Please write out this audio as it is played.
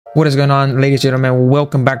What is going on, ladies and gentlemen?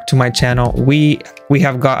 Welcome back to my channel. We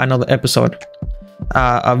have got another episode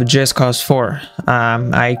of Just Cause 4.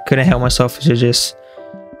 I couldn't help myself to just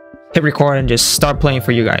hit record and just start playing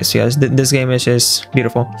for you guys. Yes, this game is just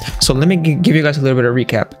beautiful. So let me give you guys a little bit of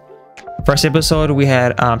recap. First episode we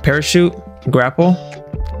had parachute, grapple.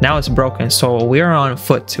 Now it's broken, so we are on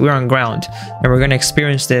foot, we're on ground, and we're gonna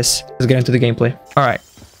experience this. Let's get into the gameplay. All right,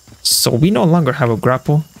 so we no longer have a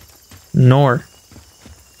grapple nor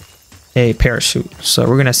a parachute, so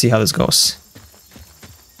we're gonna see how this goes.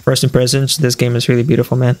 First impressions, this game is really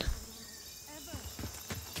beautiful, man.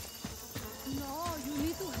 No, you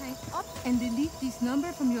need to hang up and delete this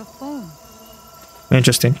number from your phone.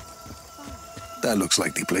 Interesting. That looks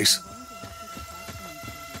like the place.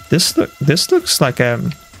 This looks like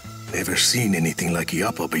Never seen anything like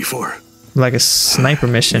Iapa before. like a sniper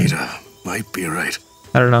mission. Mira might be right.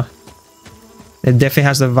 I don't know. It definitely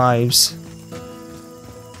has the vibes.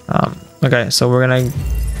 Okay, so we're gonna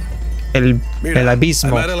El Abismo.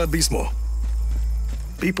 I'm at El Abismo.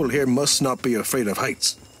 People here must not be afraid of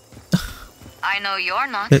heights. I know you're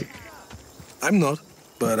not. I'm not,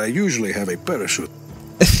 but I usually have a parachute.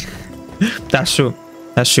 That's true.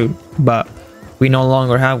 That's true. But we no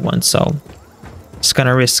longer have one, so it's kind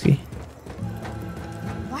of risky.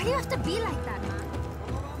 Why do you have to be like that,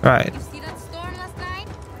 man? Right. You see that storm last night?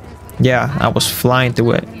 Yeah, I was flying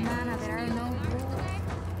through it. Nana, there are no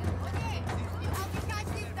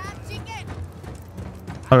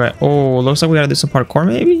Alright. Oh, looks like we gotta do some parkour,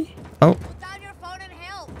 maybe? Oh.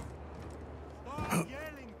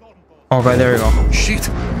 Okay, there we go. Shit.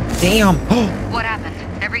 Damn. What happened?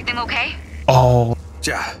 Everything okay? Oh.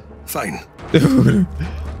 Yeah, fine.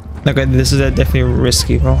 Okay, this is definitely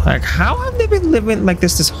risky, bro. Like, how have they been living like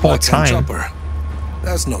this whole Backhand time? chopper.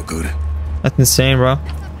 That's no good. That's insane, bro.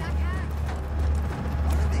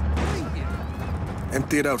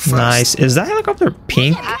 Empty it out fast. Nice. Is that helicopter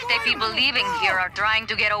pink? Half the people leaving here are trying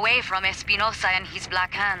to get away from Espinosa and his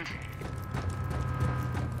Black Hand.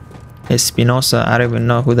 Espinosa. I don't even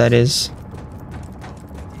know who that is.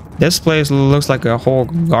 This place looks like a whole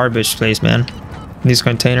garbage place, man. These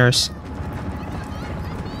containers.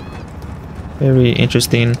 Very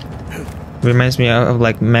interesting. Reminds me of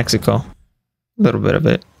like Mexico. A little bit of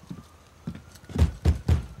it.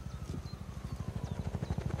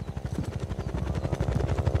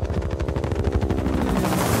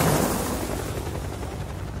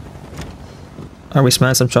 Are we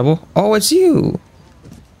smelling some trouble? Oh, it's you!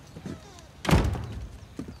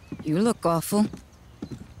 You look awful.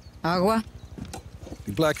 Agua?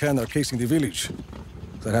 The Black Hand are casing the village.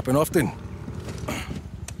 Does that happen often?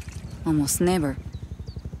 Almost never.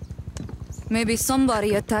 Maybe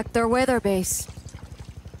somebody attacked their weather base.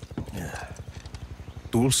 Yeah.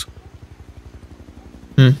 Tools?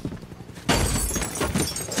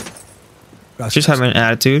 Just having an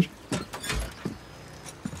attitude.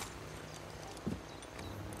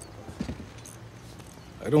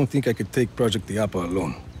 I don't think I could take Project Iapa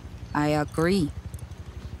alone. I agree.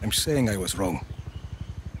 I'm saying I was wrong.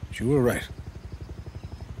 You were right.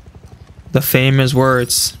 The famous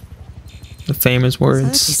words. The famous Is that a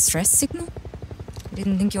words. distress signal?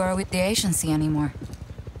 Didn't think you were with the agency anymore.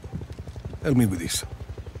 Help me with this.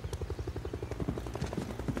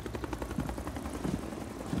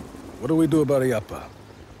 What do we do about Iapa?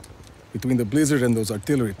 Between the blizzard and those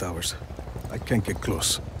artillery towers, I can't get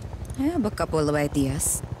close. I have a couple of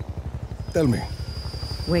ideas. Tell me.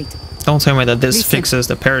 Wait. Don't tell me that this Listen. fixes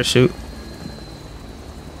the parachute.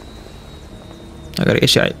 I gotta get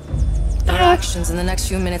shot. Our actions in the next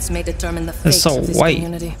few minutes may determine the fate It's so of this white.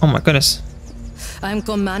 community. Oh my goodness. I'm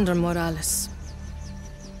Commander Morales.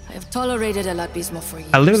 I have tolerated El Abismo for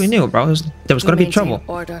years. I literally knew, bro. There was We gonna be maintain trouble.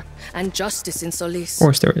 order and justice in Solis. Of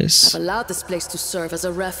course there is. I've allowed this place to serve as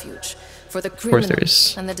a refuge for the course there criminal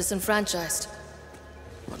is. and the disenfranchised.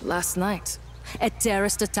 But last night, a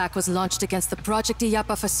terrorist attack was launched against the Project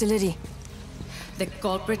Iapa facility. The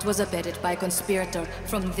culprit was abetted by a conspirator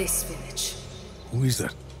from this village. Who is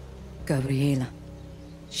that? Gabriela.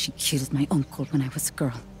 She killed my uncle when I was a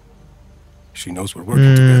girl. She knows we're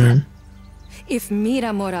working together. If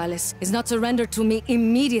Mira Morales is not surrendered to me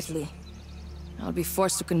immediately, I'll be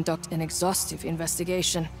forced to conduct an exhaustive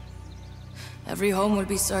investigation. Every home will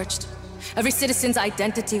be searched. Every citizen's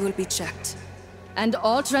identity will be checked. And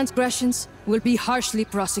all transgressions will be harshly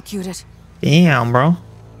prosecuted. Damn, bro.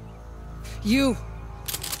 You!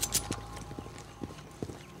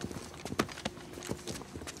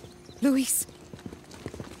 Luis.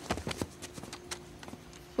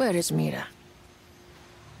 Where is Mira?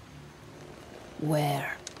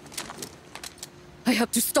 Where? I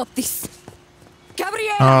have to stop this.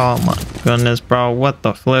 Gabriel! Oh my goodness, bro. What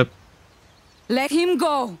the flip? Let him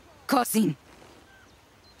go, cousin.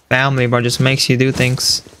 Family, bro, just makes you do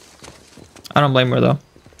things. I don't blame her, though.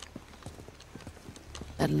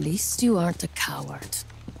 At least you aren't a coward.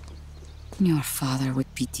 Your father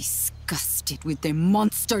would be disgusted with the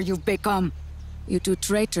monster you've become. You two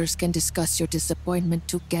traitors can discuss your disappointment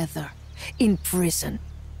together, in prison.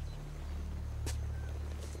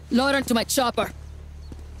 Load onto my chopper.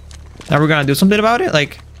 Are we gonna do something about it?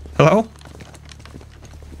 Like, hello?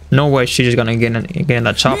 No way she's just gonna get in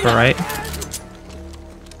that chopper, right?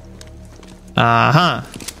 Uh-huh.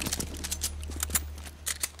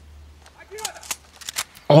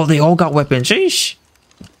 Oh, they all got weapons. Sheesh.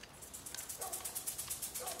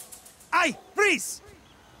 Aye, freeze!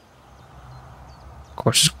 Of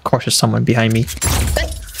course, there's someone behind me.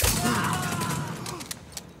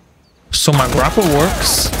 So my grapple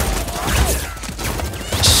works.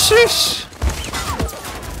 Sheesh.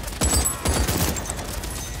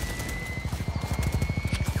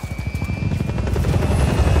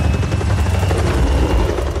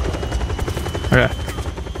 Okay.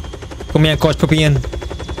 Kom igen, coach, pop igen.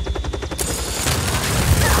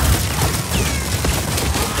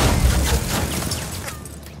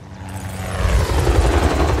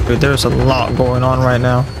 Dude, there's a lot going on right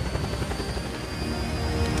now.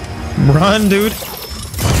 Run, dude.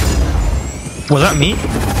 Was that me?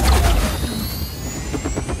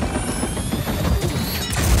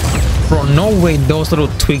 Bro, no way those little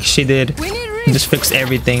tweaks she did just fixed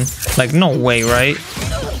everything. Like, no way, right?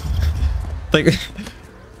 Like,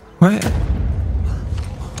 what?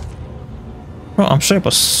 Bro, I'm straight up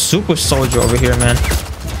a super soldier over here, man.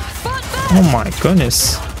 Oh my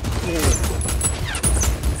goodness.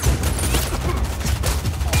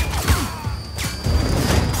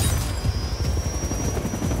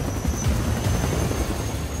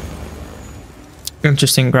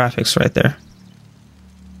 Interesting graphics right there.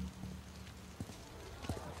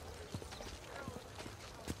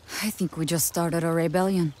 I think we just started a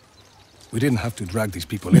rebellion. We didn't have to drag these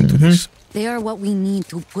people into this. They are what we need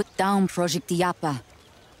to put down Project Iapa.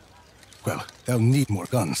 Well, they'll need more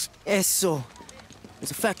guns. Eso.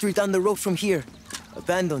 There's a factory down the road from here.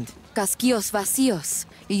 Abandoned. Casquillos Vacíos.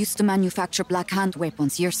 You used to manufacture black hand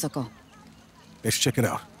weapons years ago. Let's check it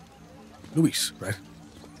out. Luis, right?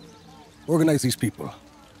 Organize these people.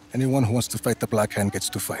 Anyone who wants to fight the Black Hand gets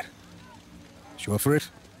to fight. You up for it,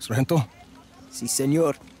 Sargento? Si,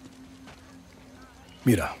 senor.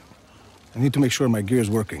 Mira, I need to make sure my gear is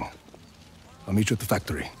working. I'll meet you at the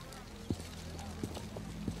factory.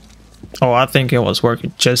 Oh, I think it was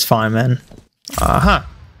working just fine, man. Uh-huh.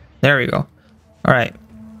 There we go. All right.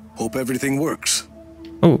 Hope everything works.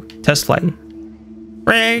 Ooh, test flight.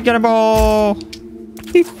 Breakable.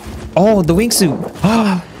 Beep. Oh, the wingsuit.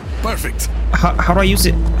 Oh, Perfect. how do I use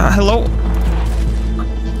it? Hello?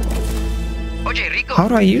 Oye, Rico. How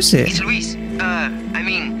do I use it? It's Luis. I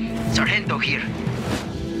mean, Sargento here.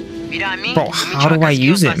 Mira a mí. Bro, how do I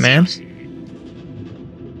use it, man?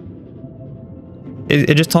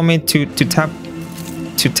 It just told me to tap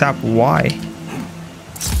Y.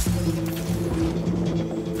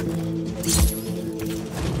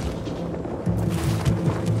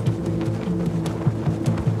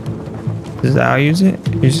 Is that how I use it?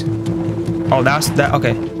 Oh, that's that.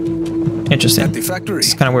 Okay. Interesting. At the factory.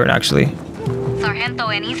 It's kind of weird, actually. Sargento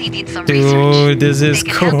and Easy did some Dude, research. this is They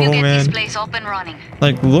can cool, help you get man. this place up and running.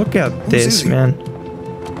 Like, look at this, Izzy? man.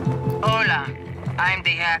 Hola. I'm the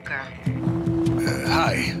hacker.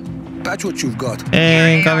 Hi. Patch what you've got.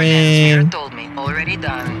 Hey, Your AR lens, Mira coming. told me. Already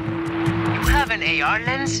done. You have an AR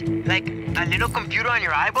lens? Like a little computer on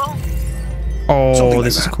your eyeball? Oh, Something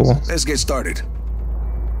this like is that. cool. Let's get started.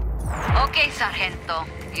 Okay, Sargento.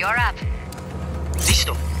 You're up.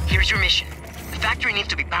 Listo. Here's your mission. The factory needs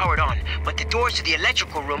to be powered on, but the doors to the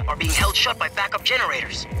electrical room are being held shut by backup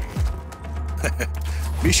generators.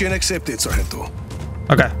 Mission accepted, Sargento.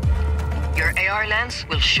 Okay. Your AR lens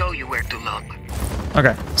will show you where to look.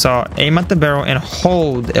 Okay. So aim at the barrel and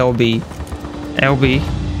hold LB. LB.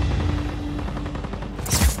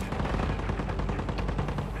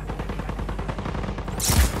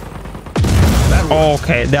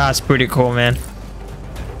 Okay, that's pretty cool, man.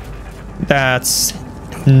 That's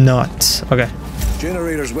nuts. Okay.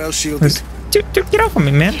 Generators well shielded. Dude, get off of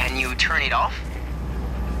me, man. Can you turn it off?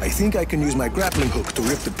 I think I can use my grappling hook to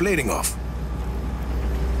rip the plating off.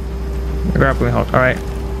 Grappling hook. All right.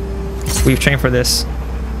 We've trained for this.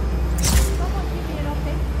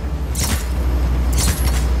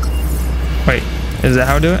 Wait, is that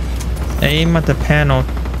how I do it? Aim at the panel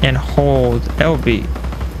and hold LB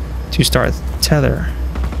to start tether.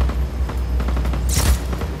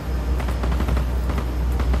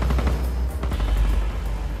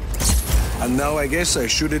 And now I guess I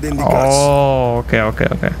shoot it in the guts. Oh, okay.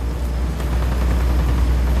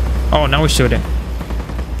 Oh, now we're shooting.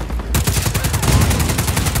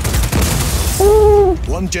 Ooh.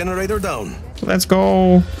 One generator down. Let's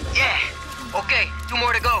go. Yeah. Okay, 2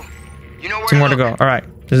 more to go. You know where 2 more to look. go. All right,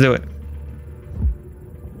 let's do it.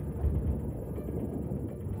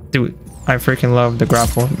 Dude, I freaking love the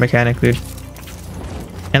grapple mechanic, dude.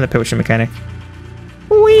 And the potion mechanic.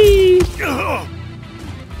 Whee!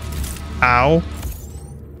 Ow.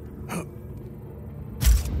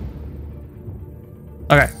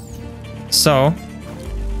 Okay. So.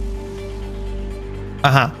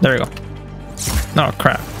 There we go. Oh,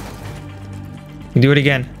 crap. Do it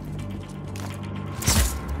again.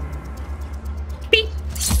 Beep.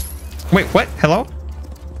 Wait, what? Hello?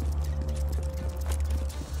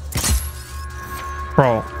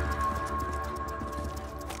 Bro.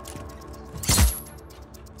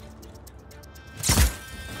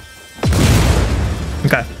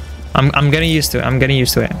 Okay. I'm getting used to it. I'm getting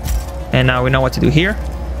used to it. And now we know what to do here.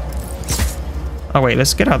 Oh wait,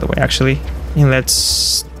 let's get out of the way actually. And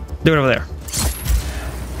let's do it over there.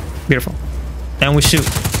 Beautiful. Then we shoot.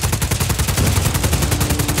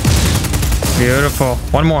 Beautiful.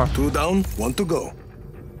 One more. 2 down, 1 to go.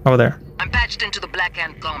 Over there. I'm patched into the Black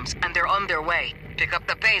Hand comms, and they're on their way. Pick up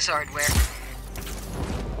the base hardware.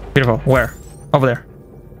 Beautiful. Where? Over there.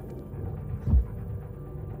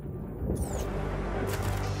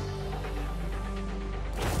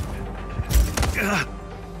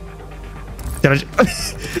 Did I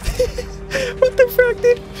what the frack,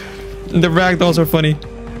 dude? The ragdolls are funny.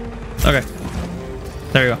 Okay.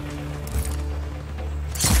 There you go.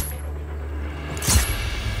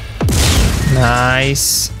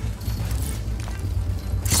 Nice.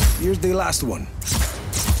 Here's the last one.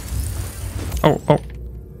 Oh.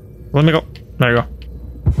 Let me go. There you go.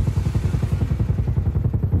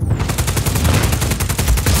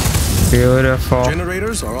 Beautiful.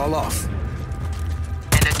 Generators are all off.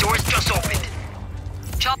 And the doors just opened.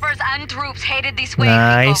 Choppers and troops headed this way.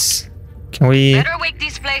 Nice. Can we... Better wake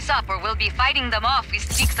this place up or we'll be fighting them off with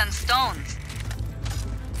sticks and stones.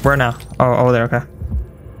 Where now? Oh, over there. Okay.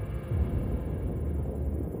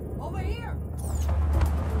 Over here.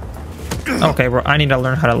 Okay, bro. I need to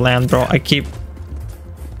learn how to land, bro. I keep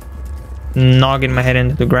nogging my head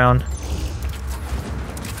into the ground.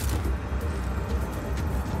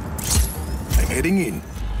 I'm heading in.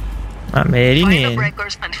 I'm heading Find the in.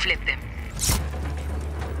 breakers and flip them.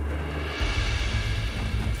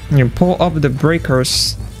 You pull up the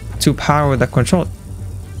breakers to power the control.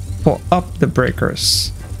 Pull up the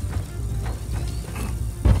breakers.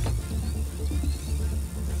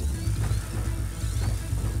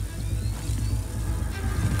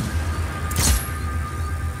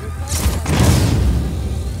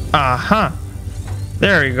 Aha.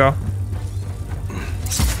 There you go.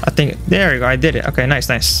 I think, there you go. I did it. Okay, nice.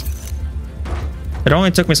 It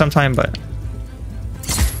only took me some time, but...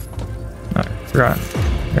 I forgot.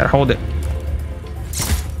 Gotta hold it.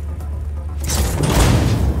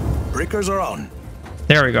 Breakers are on.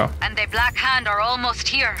 There we go. And the Black Hand are almost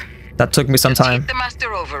here. That took me some Just time. keep the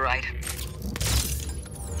master override.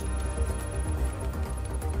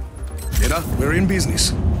 Mira, we're in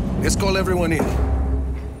business. Let's call everyone in.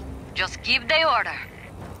 Just give the order.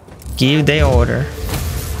 Give the order.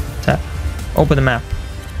 Tap. Open the map.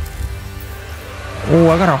 Oh,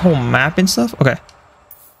 I got a whole map and stuff? Okay.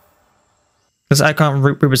 This icon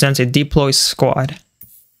represents a deploy squad.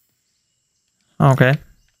 Okay.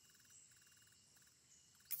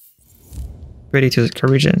 Ready to secure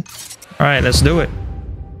region. Alright, let's do it.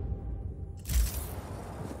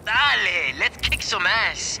 Dale, let's kick some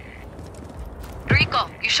ass. Rico,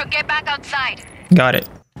 you should get back outside. Got it.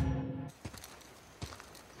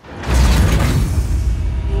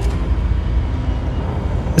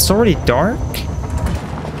 It's already dark?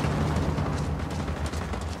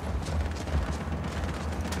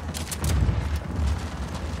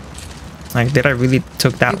 Like, did I really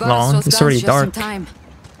took that long? It's already dark.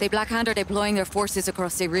 The Black Hand are deploying their forces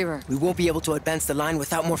across the river. We won't be able to advance the line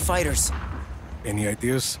without more fighters. Any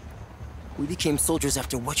ideas? We became soldiers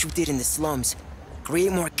after what you did in the slums.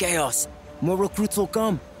 Create more chaos. More recruits will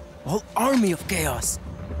come. A whole army of chaos.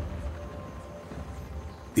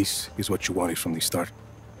 This is what you wanted from the start.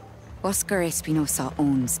 Oscar Espinosa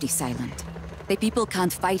owns this island. The people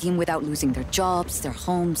can't fight him without losing their jobs, their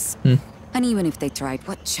homes. And even if they tried,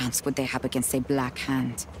 what chance would they have against a Black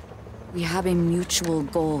Hand? We have a mutual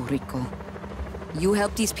goal, Rico. You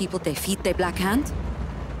help these people defeat the Black Hand,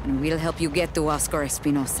 and we'll help you get to Oscar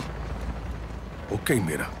Espinosa. Okay,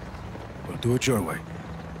 Mira. We'll do it your way.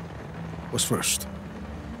 What's first?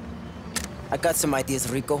 I got some ideas,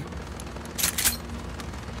 Rico.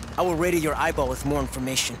 I will radio your eyeball with more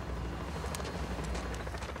information.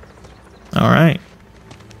 All right.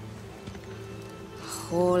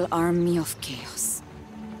 Whole army of chaos.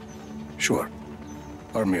 Sure.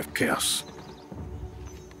 Army of Chaos.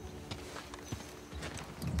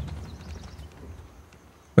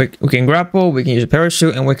 We can grapple, we can use a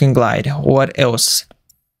parachute, and we can glide. What else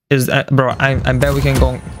is that, bro? I bet we can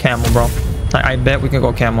go camel, bro. I bet we can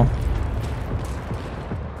go camel.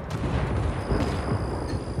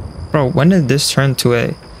 Bro, when did this turn to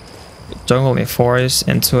a jungle and forest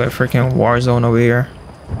into a freaking war zone over here?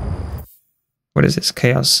 What is this?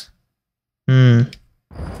 Chaos.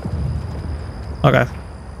 Okay.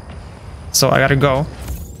 So I gotta go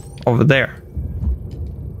over there.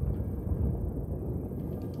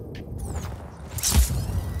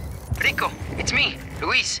 Rico, it's me,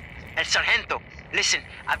 Luis, El Sargento. Listen,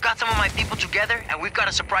 I've got some of my people together and we've got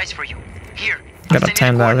a surprise for you. Here, Gotta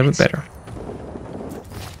time that a little bit better.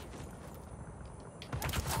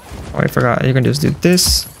 Oh, I forgot. You can just do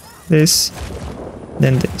this, this,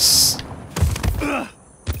 then this.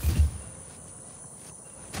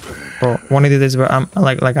 Bro, want to do this, but I'm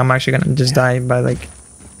like I'm actually gonna just die by like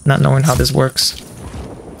not knowing how this works.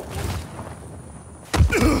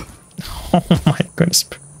 Oh my goodness.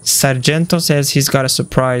 Sargento says he's got a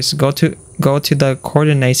surprise. Go to the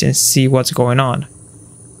coordinates and see what's going on.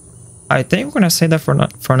 I think we're gonna say that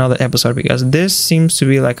for another episode, because this seems to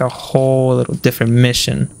be like a whole little different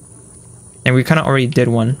mission, and we kind of already did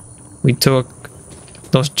one. We took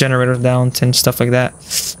those generators down and stuff like that,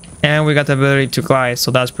 and we got the ability to glide, so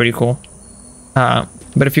that's pretty cool.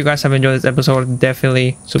 But if you guys have enjoyed this episode,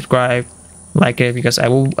 definitely subscribe, like it, because I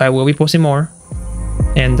will be posting more,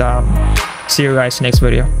 and see you guys next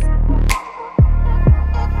video.